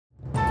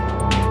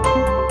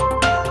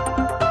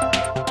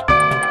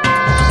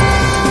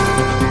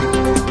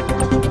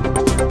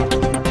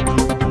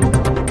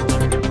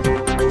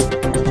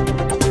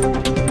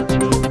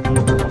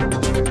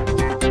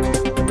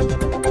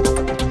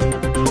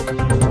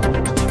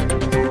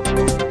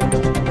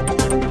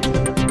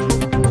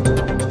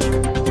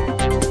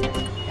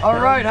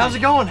right, how's it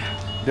going?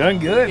 Doing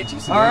good.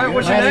 All right,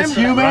 what's your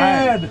name?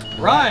 Ryan.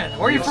 Ryan,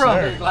 where are you from?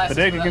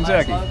 Paducah,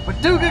 Kentucky.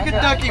 Paducah,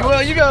 Kentucky.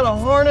 Well, you got a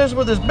harness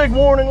with this big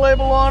warning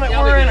label on it.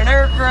 We're in an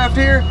aircraft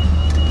here.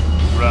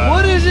 Right.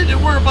 What is it that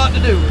we're about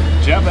to do?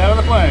 Jump out of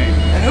the plane.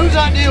 And whose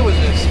idea was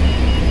this?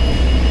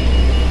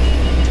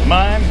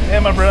 Mine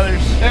and my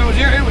brother's. It was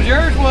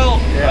yours? Well,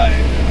 Yeah.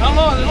 I don't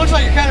know. It looks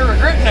like you're kind of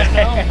regretting that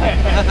now.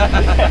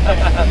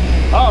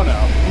 Oh no.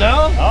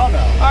 No? Oh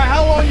no. All right,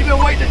 how long you been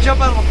waiting to jump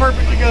out of a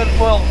perfectly good,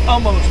 well,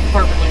 almost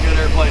perfectly good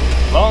airplane?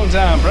 Long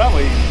time,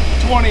 probably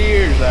 20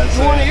 years, I'd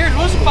say. 20 years?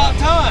 Well, it's about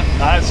time.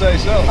 I'd say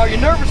so. Are you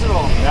nervous at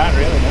all? Not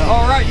really, no.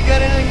 All right, you got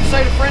anything to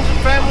say to friends and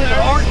family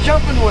that aren't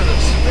jumping with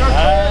us?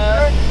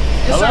 I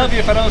Yes, sir. love you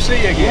if I don't see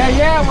you again.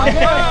 Yeah, we're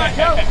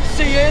good.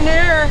 See you in the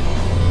air.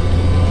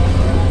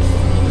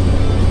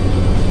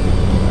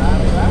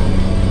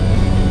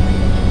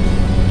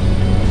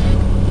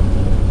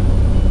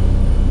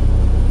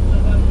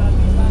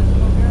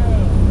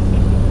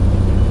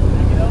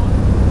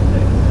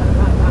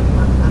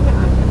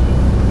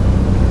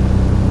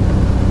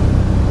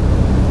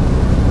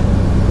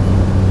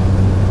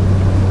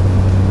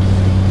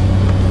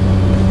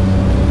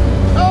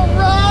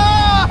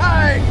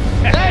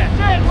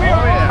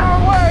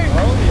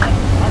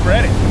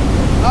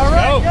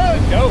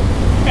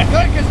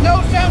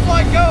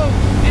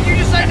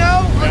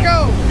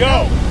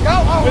 Go! Go!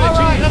 Oh, all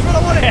right, that's what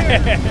I want to hear.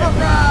 All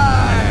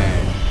right!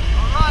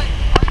 All right,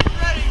 are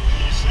you ready?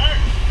 Yes, sir.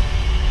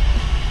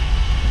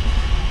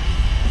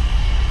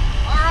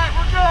 All right,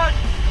 we're good.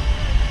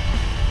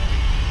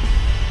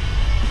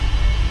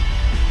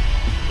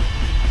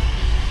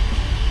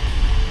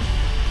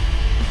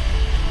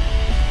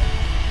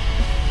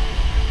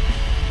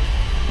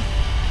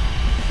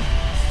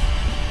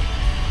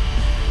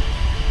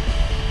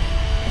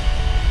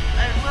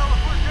 Hey, well,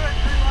 if we're good,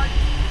 green light.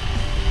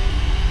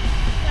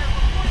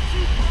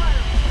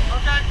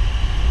 Okay.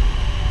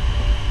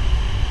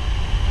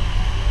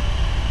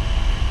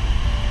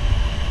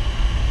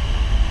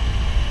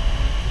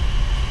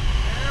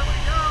 There we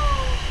go.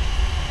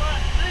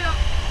 Right, see ya.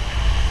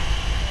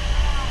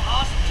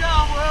 Awesome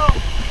job, Will.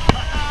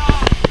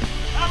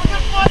 Have a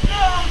good flight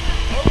down.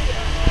 Oh,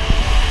 yeah.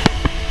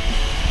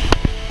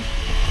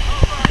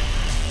 All right.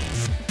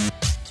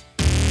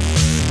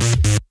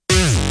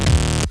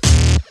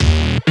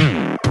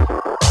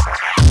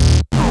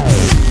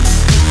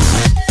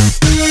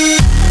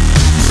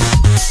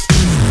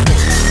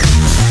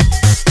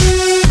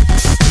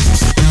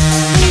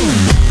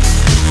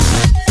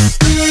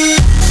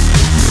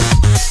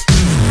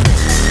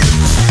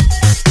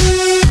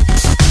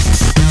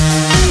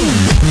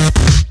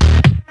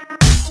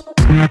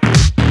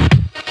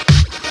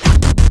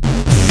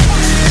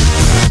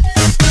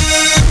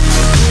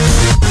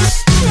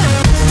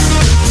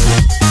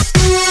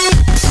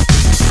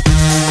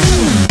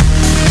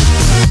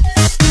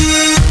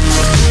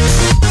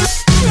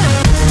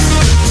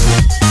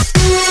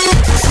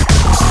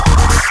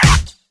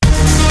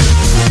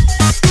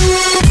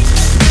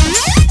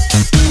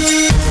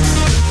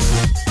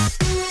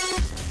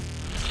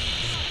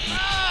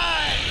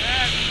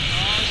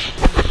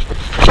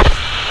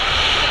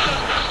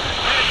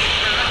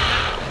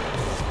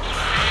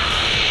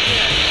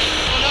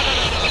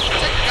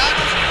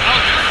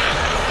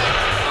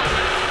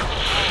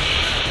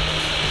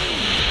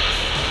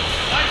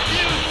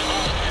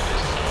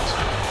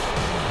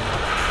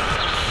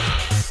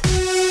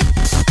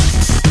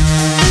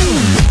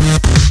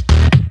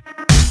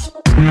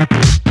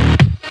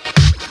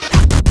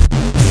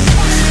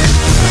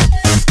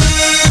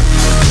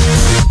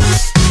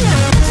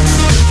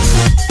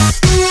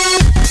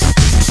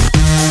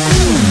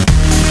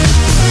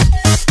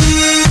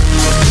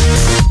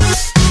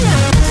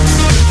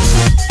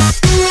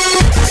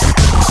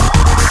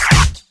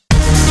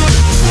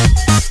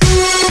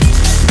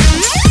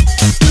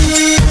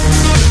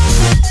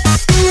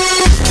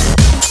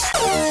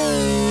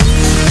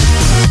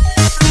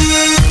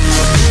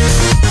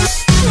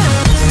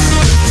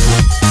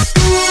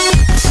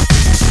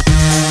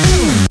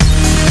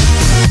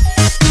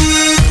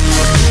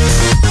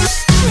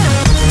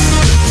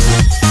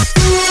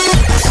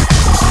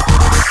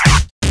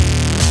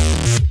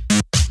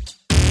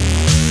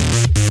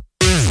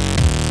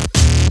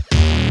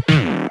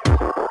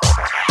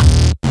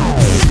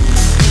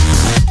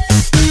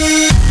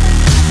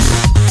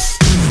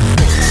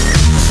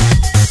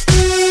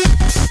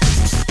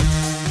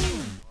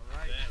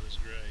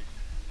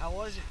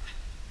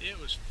 It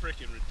was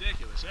freaking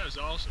ridiculous. That was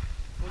awesome.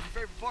 What was your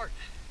favorite part?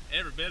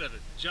 Every bit of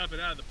it. Jumping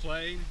out of the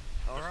plane,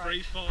 All the right.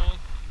 free fall.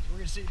 We're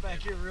going to see you back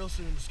here real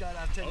soon in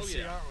Skydive, Tennessee,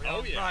 Oh, yeah. aren't we?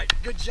 Oh, yeah. All right,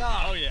 good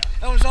job. Oh, yeah.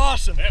 That was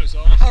awesome. That was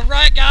awesome. All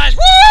right, guys.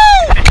 Woo!